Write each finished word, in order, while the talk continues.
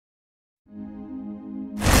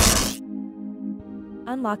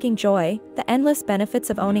Unlocking joy, the endless benefits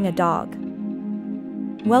of owning a dog.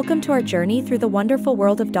 Welcome to our journey through the wonderful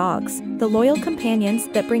world of dogs, the loyal companions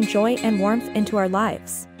that bring joy and warmth into our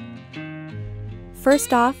lives.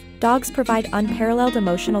 First off, dogs provide unparalleled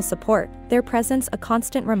emotional support, their presence a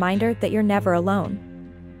constant reminder that you're never alone.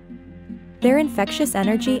 Their infectious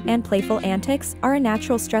energy and playful antics are a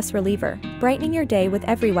natural stress reliever, brightening your day with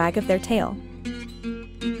every wag of their tail.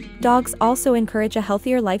 Dogs also encourage a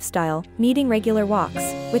healthier lifestyle, needing regular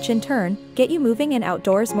walks, which in turn, get you moving and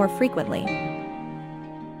outdoors more frequently.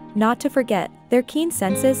 Not to forget, their keen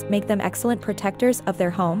senses make them excellent protectors of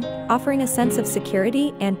their home, offering a sense of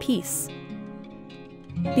security and peace.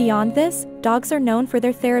 Beyond this, dogs are known for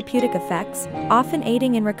their therapeutic effects, often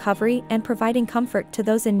aiding in recovery and providing comfort to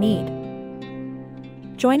those in need.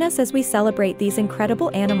 Join us as we celebrate these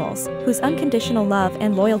incredible animals, whose unconditional love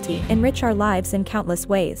and loyalty enrich our lives in countless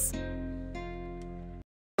ways.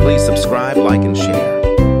 Please subscribe, like, and share.